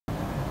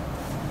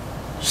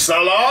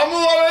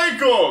Salamu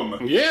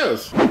alaikum!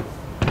 Yes.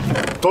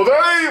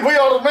 Today we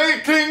are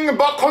making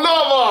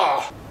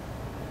baklava!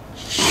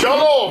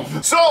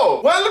 Shalom!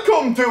 So,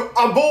 welcome to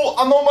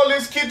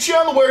Anomaly's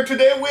kitchen, where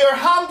today we are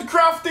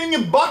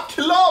handcrafting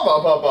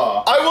baklava,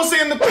 Papa. I was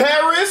in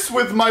Paris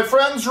with my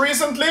friends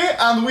recently,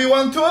 and we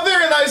went to a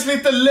very nice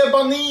little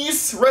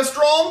Lebanese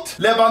restaurant.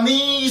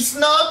 Lebanese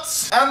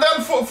nuts. And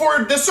then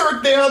for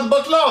dessert they had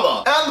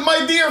baklava. And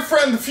my dear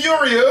friend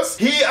Furious,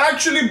 he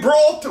actually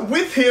brought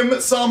with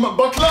him some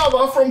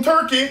baklava from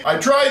Turkey. I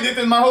tried it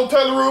in my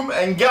hotel room,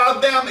 and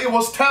goddamn, it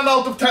was 10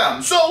 out of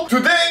 10. So,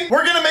 today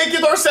we're gonna make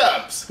it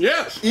ourselves. Yes.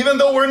 Even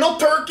though we're not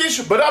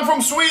Turkish, but I'm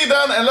from Sweden,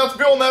 and let's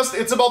be honest,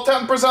 it's about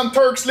 10%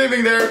 Turks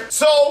living there.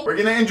 So, we're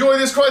gonna enjoy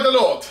this quite a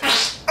lot.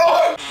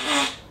 Oh!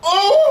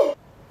 Oh!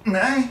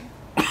 Nah.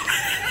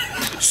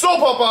 So,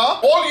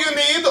 Papa, all you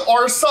need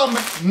are some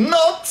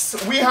nuts.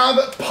 We have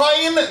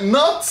pine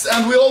nuts,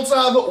 and we also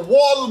have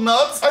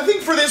walnuts. I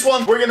think for this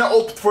one, we're gonna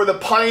opt for the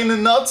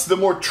pine nuts, the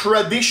more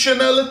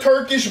traditional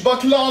Turkish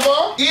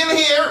baklava. In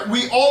here,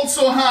 we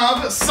also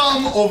have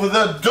some of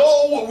the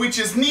dough, which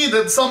is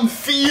needed, some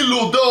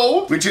filo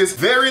dough, which is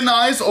very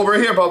nice over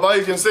here, Papa,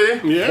 you can see.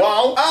 Yeah.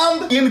 Wow.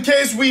 And in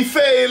case we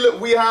fail,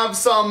 we have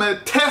some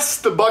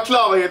test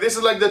baklava here. This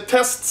is like the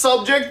test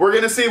subject. We're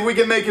gonna see if we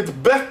can make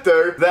it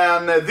better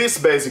than this,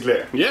 basically.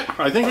 Yeah,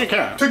 I think we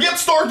can. To get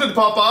started,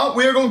 Papa,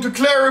 we are going to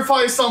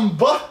clarify some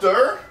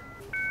butter.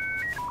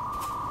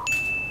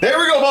 There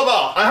we go,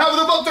 Papa. I have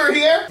the butter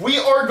here. We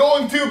are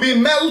going to be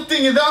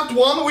melting that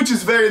one, which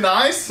is very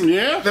nice.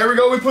 Yeah. There we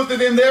go, we put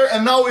it in there,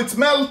 and now it's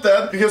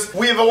melted because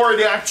we've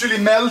already actually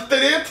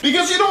melted it.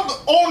 Because you don't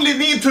only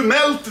need to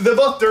melt the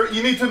butter,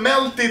 you need to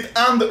melt it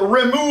and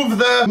remove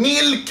the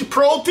milk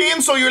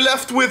protein, so you're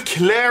left with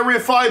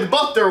clarified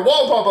butter.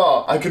 Wow,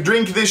 Papa, I could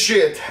drink this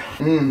shit.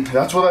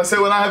 That's what I say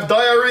when I have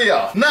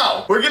diarrhea.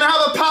 Now, we're gonna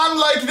have a pan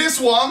like this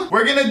one.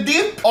 We're gonna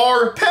dip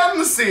our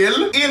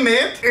pencil in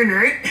it.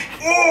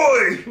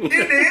 Oi! In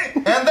it.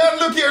 And then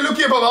look here,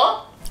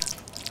 Papa.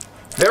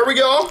 There we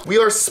go. We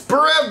are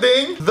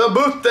spreading the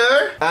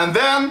butter and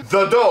then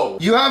the dough.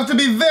 You have to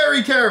be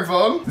very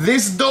careful.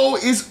 This dough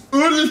is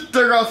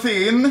ultra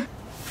thin.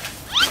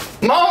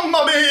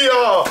 Mamma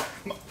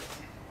mia!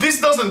 This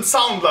doesn't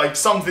sound like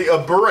something, a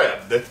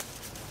bread.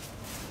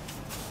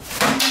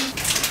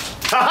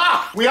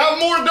 Haha! We have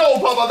more dough,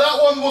 Papa. That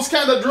one was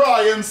kind of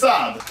dry and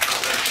sad.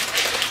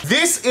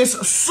 This is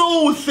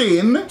so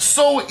thin,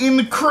 so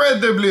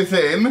incredibly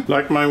thin.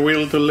 Like my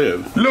will to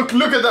live. Look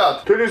at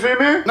that. Can you see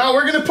me? Now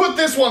we're gonna put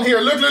this one here.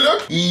 Look.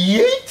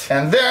 Yeet.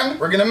 And then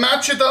we're gonna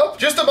match it up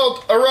just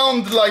about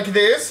around like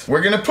this.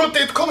 We're gonna put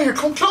it, come here,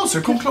 come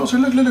closer.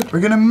 Look. We're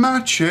gonna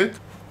match it.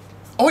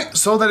 Oh,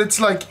 so that it's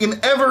like in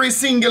every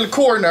single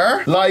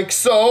corner, like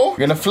so. We're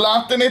gonna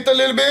flatten it a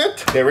little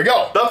bit. There we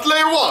go. That's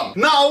layer one.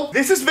 Now,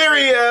 this is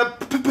very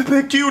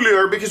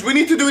peculiar because we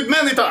need to do it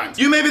many times.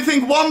 You maybe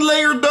think one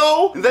layer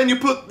dough, then you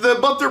put the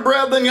butter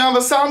bread, then you have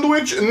a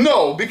sandwich.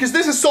 No, because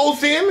this is so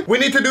thin, we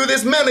need to do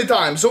this many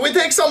times. So we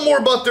take some more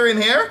butter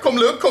in here. Come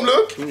look.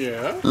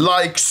 Yeah.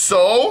 Like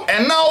so.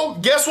 And now,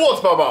 guess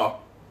what, Papa?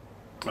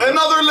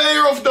 Another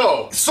layer of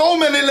dough. So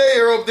many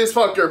layers of this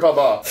fucker,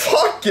 Papa.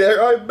 Fucker,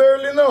 I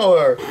barely know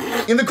her.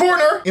 In the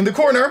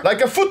corner, like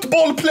a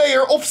football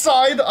player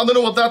offside. I don't know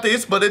what that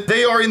is, but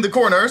they are in the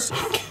corners.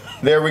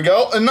 There we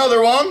go,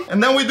 another one.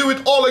 And then we do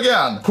it all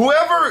again.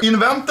 Whoever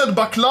invented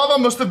baklava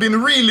must have been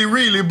really,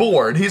 really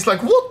bored. He's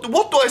like,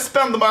 what do I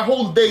spend my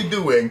whole day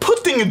doing?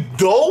 Putting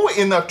dough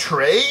in a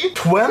tray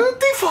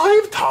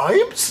 25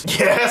 times?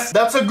 Yes,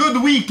 that's a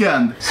good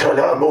weekend.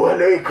 Salamu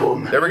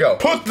alaikum. There we go.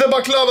 Put the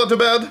baklava to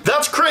bed.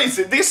 That's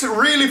crazy. This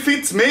really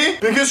fits me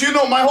because, you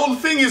know, my whole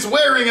thing is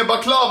wearing a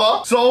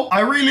baklava. So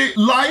I really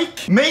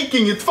like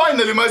making it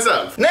finally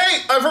myself.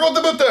 Nay, I forgot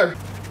the butter.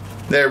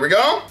 There we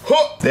go.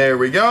 Huh. There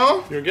we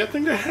go. You're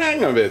getting the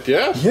hang of it,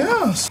 yes?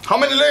 Yes. How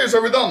many layers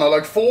have we done now?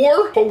 Like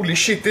 4? Holy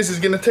shit, this is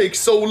gonna take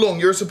so long.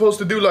 You're supposed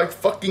to do like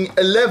fucking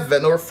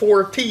 11 or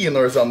 14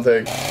 or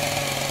something.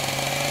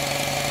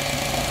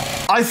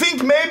 I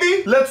think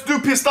maybe let's do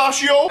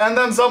pistachio and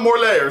then some more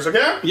layers,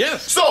 okay?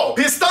 Yes. So,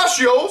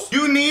 pistachios,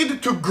 you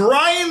need to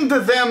grind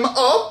them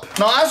up.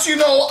 Now, as you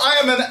know, I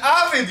am an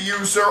avid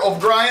user of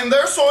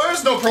grinder, so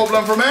there's no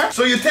problem for me.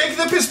 So you take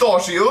the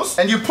pistachios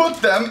and you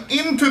put them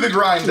into the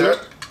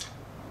grinder.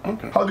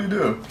 Okay. How do you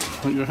do?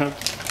 You have...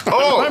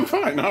 Oh! I'm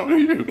fine, how are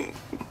you?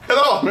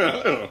 Hello!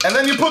 Hello. And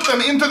then you put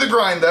them into the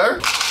grinder.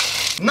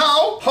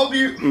 Now, how do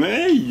you...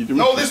 Nej, du...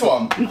 No, this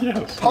one.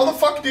 Yes. How the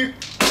fuck do you...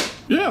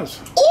 Yes.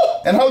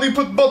 Oh! And how do you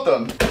put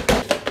button?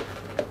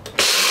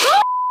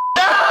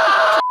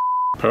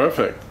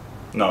 Perfect.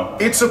 No.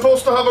 It's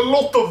supposed to have a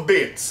lot of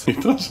bits. It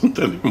doesn't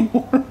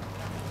anymore.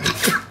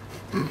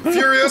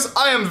 Furious,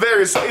 I am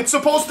very sorry. It's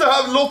supposed to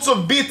have lots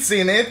of bits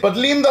in it, but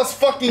Linda's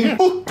fucking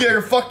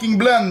hooker fucking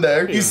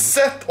blender is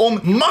set on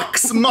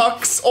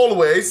max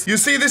always. You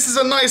see, this is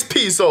a nice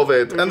piece of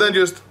it. And then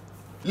just...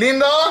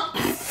 Linda,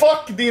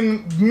 fuck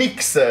din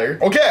mixer.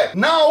 Okay,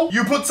 now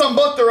you put some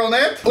butter on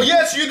it. Oh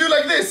yes, you do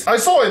like this. I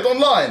saw it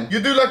online. You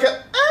do like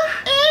a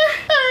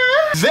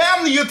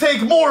Then you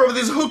take more of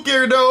this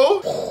hooker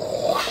dough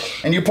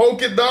and you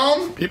poke it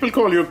down. People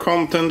call you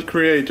content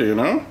creator, you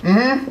know?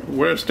 Mm-hmm.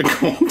 Where's the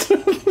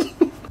content?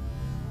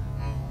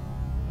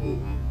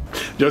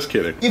 Just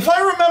kidding. If I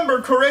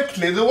remember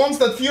correctly, the ones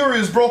that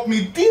Furious brought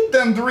me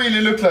didn't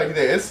really look like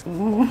this.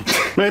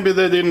 Maybe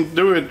they didn't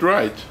do it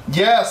right.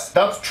 Yes,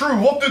 that's true.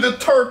 What do the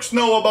Turks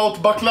know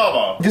about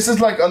baklava? This is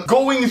like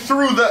going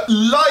through the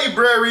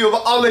library of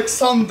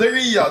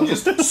Alexandria.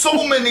 Just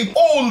so many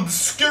old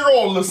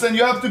scrolls, and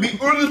you have to be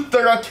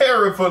ultra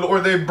careful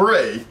or they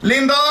break.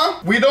 Linda,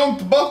 we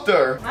don't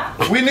butter.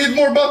 We need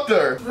more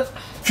butter.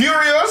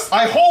 Furious,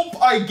 I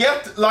hope I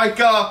get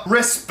like a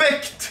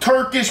respect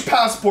Turkish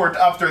passport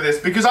after this,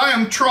 because I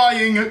am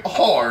trying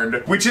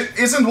hard, which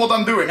isn't what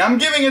I'm doing. I'm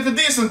giving it a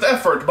decent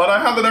effort, but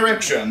I have an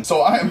erection, so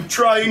I am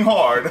trying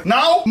hard.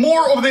 Now,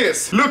 more of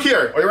this. Look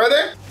here. Are you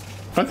ready?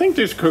 I think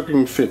this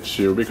cooking fits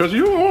you, because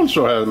you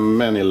also have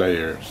many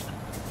layers.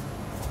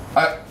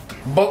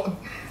 But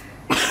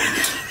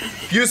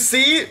you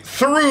see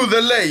through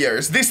the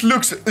layers. This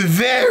looks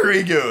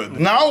very good.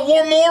 Now,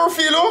 one more,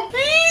 Philo.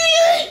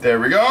 There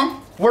we go.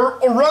 We're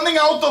running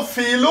out of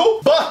filo,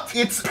 but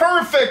it's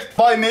perfect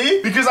by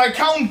me because I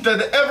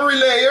counted every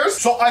layer,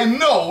 so I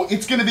know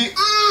it's gonna be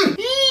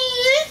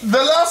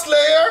the last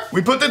layer.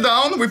 We put it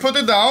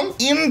down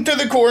into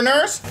the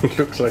corners. It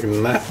looks like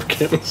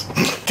napkins.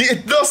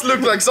 It does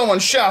look like someone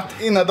shat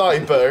in a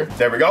diaper.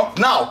 There we go.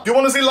 Now, do you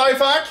want to see life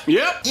hack?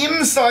 Yeah.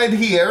 Inside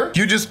here,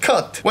 you just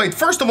cut. Wait,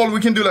 first of all,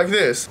 we can do like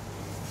this.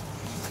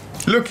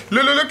 Look.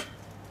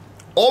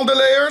 All the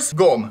layers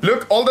gone.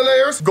 Look, all the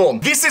layers gone.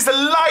 This is a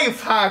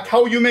life hack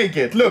how you make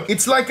it. Look,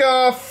 it's like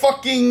a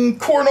fucking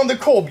corn on the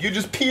cob. You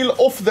just peel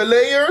off the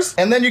layers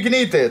and then you can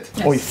eat it.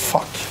 Yes. Oi,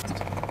 fuck.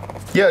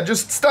 Yeah,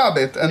 just stab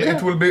it and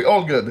it will be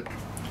all good.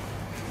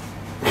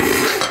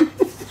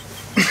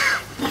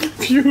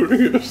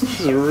 Furious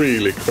is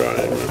really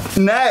crying.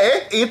 Nah,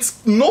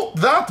 it's not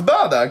that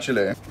bad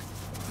actually.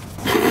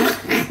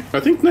 I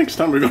think next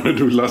time we're gonna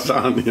do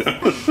lasagna.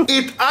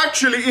 It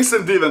actually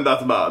isn't even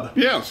that bad.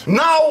 Yes.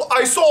 Now,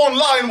 I saw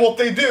online what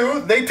they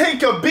do. They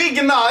take a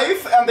big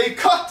knife and they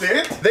cut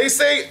it. They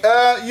say,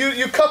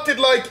 you cut it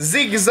like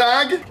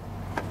zigzag.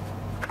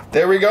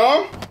 There we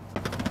go.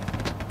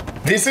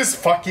 This is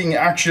fucking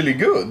actually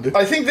good.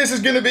 I think this is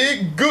gonna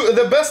be good,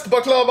 the best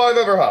baklava I've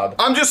ever had.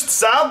 I'm just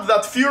sad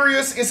that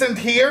Furious isn't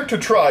here to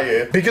try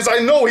it, because I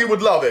know he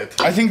would love it.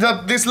 I think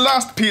that this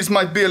last piece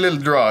might be a little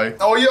dry.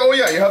 Oh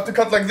yeah, you have to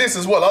cut like this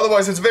as well,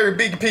 otherwise it's very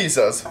big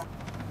pieces.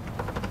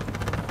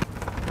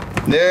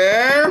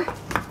 There.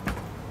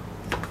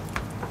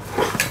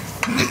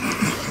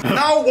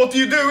 Now what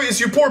you do is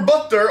you pour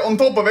butter on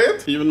top of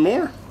it. Even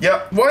more?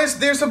 Yeah. Why is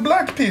there's a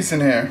black piece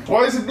in here?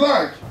 Why is it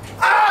black?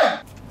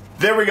 Ah!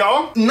 There we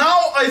go.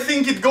 Now I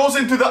think it goes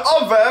into the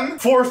oven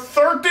for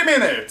 30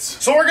 minutes.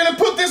 So we're gonna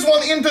put this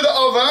one into the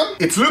oven.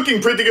 It's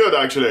looking pretty good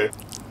actually.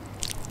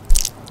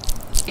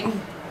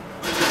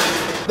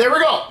 There we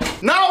go.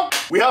 Now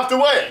we have to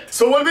wait.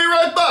 So we'll be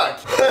right back.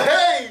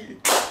 Hey!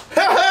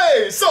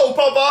 So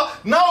Papa,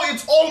 now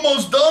it's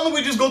almost done.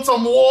 We just got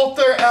some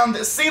water and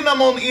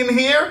cinnamon in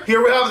here.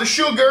 Here we have the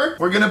sugar.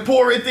 We're gonna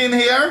pour it in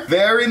here.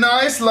 Very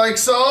nice, like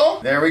so.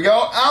 There we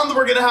go. And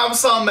we're gonna have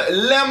some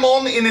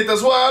lemon in it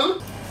as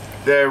well.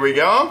 There we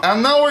go.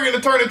 And now we're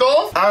gonna turn it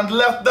off and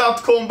let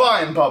that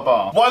combine,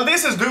 Papa. While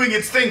this is doing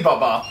its thing,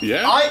 Papa,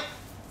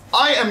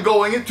 I am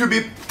going to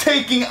be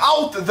taking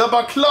out the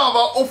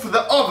baklava off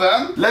the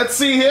oven. Let's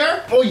see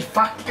here. Oh,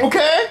 fuck.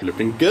 Okay.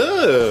 Looking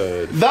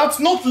good. That's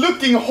not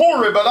looking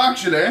horrible,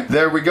 actually.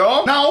 There we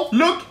go. Now,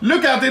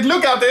 look at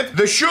it.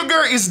 The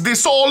sugar is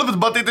dissolved,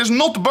 but it is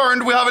not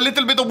burned. We have a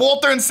little bit of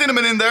water and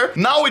cinnamon in there.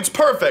 Now it's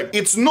perfect.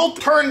 It's not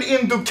turned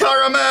into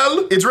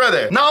caramel. It's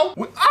ready. Now,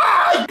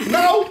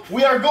 now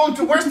we are going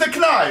to, where's the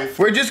knife?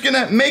 We're just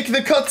gonna make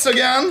the cuts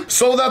again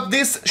so that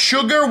this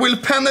sugar will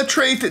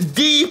penetrate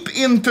deep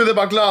into the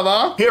baklava.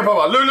 Here,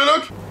 Papa,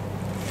 look.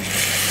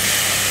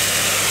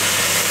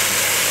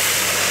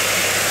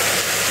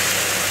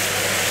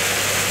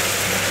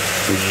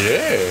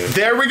 Yeah.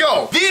 There we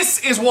go.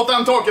 This is what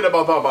I'm talking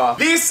about, Papa.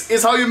 This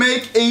is how you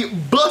make a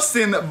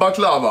bussin'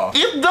 baklava.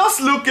 It does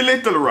look a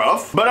little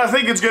rough, but I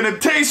think it's gonna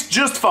taste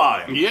just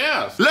fine.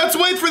 Yes. Let's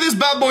wait for this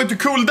bad boy to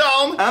cool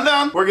down, and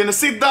then we're gonna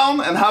sit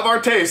down and have our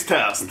taste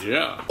test.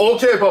 Yeah.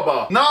 Okay,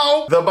 Papa.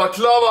 Now the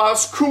baklava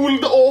has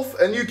cooled off,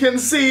 and you can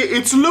see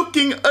it's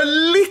looking a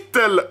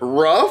little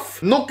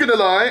rough. Not gonna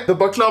lie, the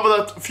baklava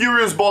that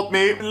Furious bought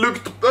me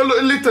looked a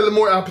little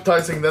more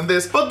appetizing than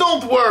this. But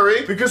don't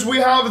worry, because we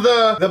have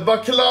the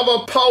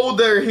baklava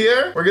powder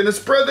here. We're gonna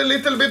spread a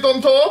little bit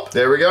on top.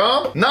 There we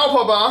go. Now,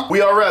 Papa, we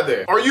are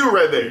ready. Are you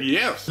ready?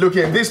 Yes. Look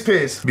at this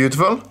piece.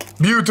 Beautiful.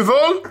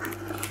 Beautiful.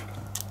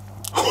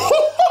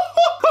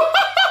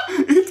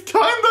 It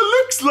kinda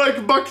looks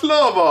like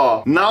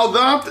baklava. Now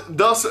that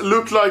does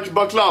look like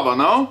baklava,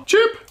 no?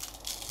 Chip.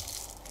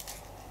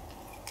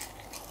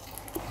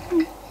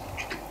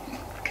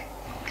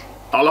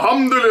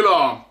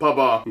 Alhamdulillah,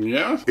 Papa.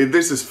 Yes.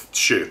 This is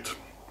shit.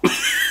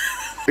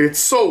 It's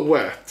so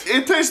wet.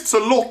 It tastes a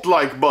lot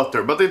like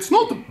butter, but it's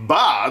not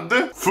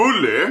bad.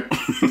 Fully.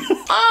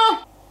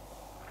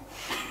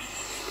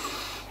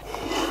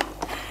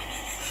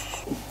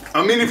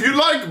 I mean, if you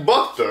like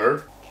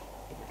butter...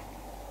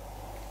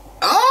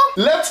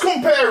 Let's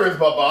compare it,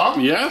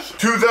 Baba. Yes?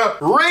 To the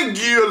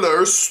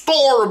regular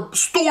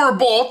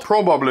store-bought,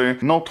 probably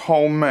not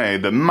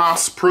homemade,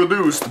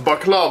 mass-produced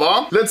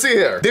baklava. Let's see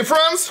here.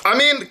 Difference? I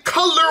mean,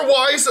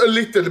 color-wise a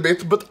little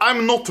bit, but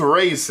I'm not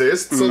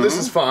racist, so this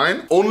is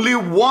fine. Only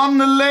one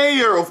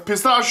layer of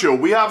pistachio.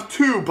 We have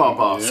two,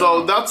 Papa. Yeah.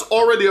 So that's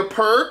already a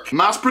perk.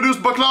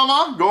 Mass-produced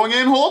baklava, going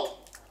in hot.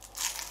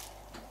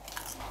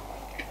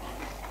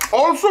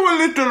 Also a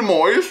little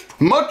moist,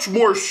 much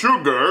more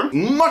sugar,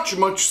 much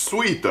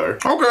sweeter.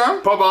 Okay,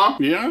 Papa.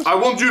 Yes? I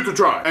want you to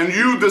try, and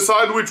you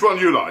decide which one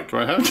you like. Do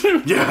I have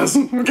to? Yes,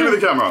 give me the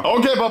camera.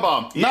 Okay,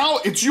 Papa. Now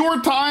it's your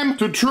time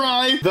to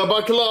try the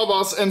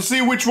baklavas and see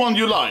which one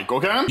you like,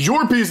 okay?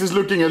 Your piece is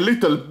looking a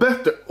little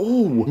better.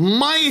 Oh,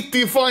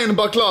 mighty fine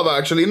baklava,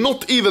 actually.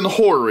 Not even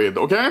horrid,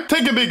 okay?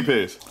 Take a big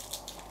piece.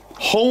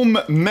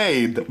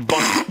 Homemade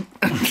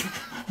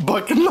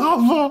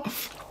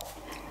baklava.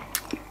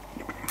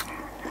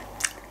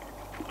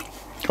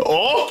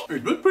 Oh!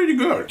 It was pretty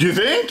good. You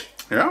think?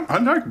 Yeah, I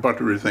like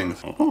buttery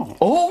things.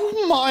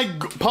 Oh my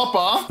god,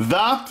 Papa,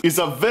 that is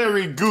a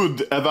very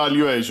good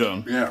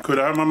evaluation. Yeah, could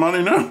I have my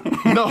money now?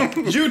 No,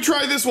 you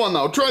try this one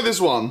now, try this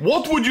one.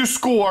 What would you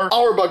score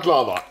our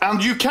baklava?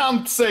 And you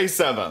can't say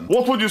 7.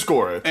 What would you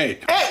score it?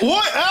 8. Hey,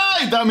 what?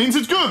 Hey, that means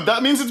it's good,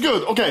 that means it's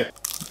good. Okay,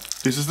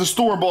 this is the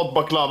store-bought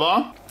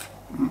baklava.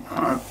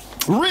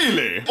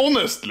 Really?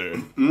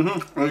 Honestly?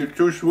 It's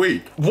too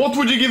sweet. What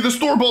would you give the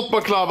store-bought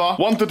baklava?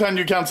 1 to 10,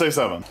 you can't say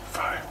 7.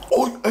 5.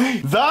 Oh,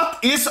 hey, that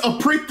is a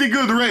pretty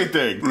good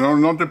rating. No,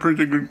 not a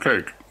pretty good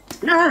cake.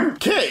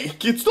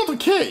 Cake? It's not a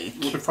cake.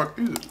 What the fuck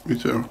is it?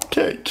 It's a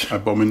Cake.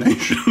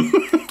 abomination.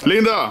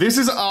 Linda, this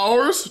is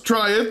ours.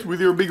 Try it with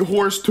your big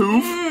horse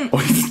tooth. Oh,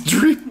 it's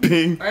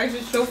dripping. Why is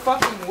it so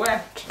fucking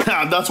wet?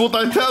 That's what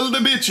I tell the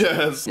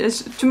bitches.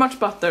 It's too much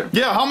butter.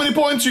 Yeah, how many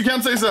points? You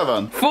can't say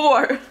 7.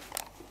 4.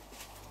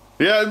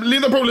 Yeah,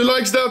 Linda probably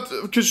likes that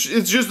because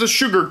it's just a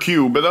sugar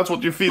cube, and that's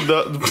what you feed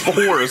the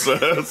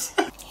horses.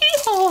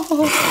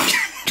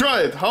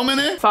 Try it. How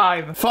many?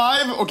 5.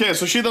 5? Okay,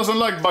 so she doesn't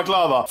like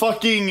baklava.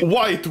 Fucking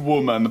white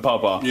woman,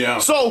 Papa. Yeah.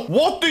 So,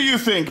 what do you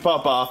think,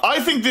 Papa? I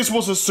think this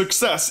was a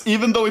success,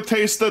 even though it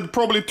tasted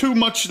probably too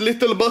much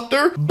little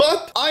butter.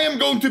 But I am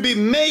going to be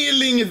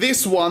mailing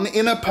this one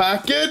in a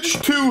package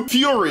to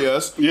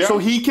Furious, so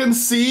he can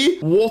see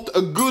what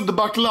a good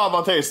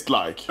baklava tastes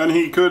like. And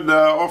he could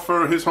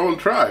offer his whole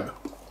tribe.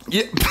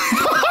 Yeah.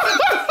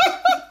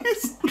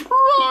 His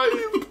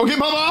tribe. Okay,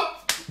 Papa.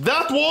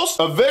 That was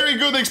a very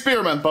good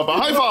experiment, Papa.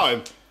 High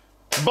five.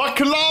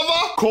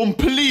 Baklava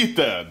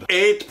completed.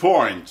 8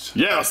 points.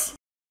 Yes.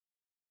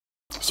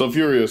 So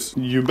Furious,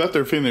 you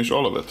better finish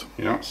all of it.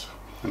 Yes,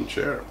 and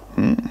share.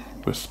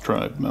 With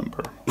tribe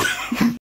member.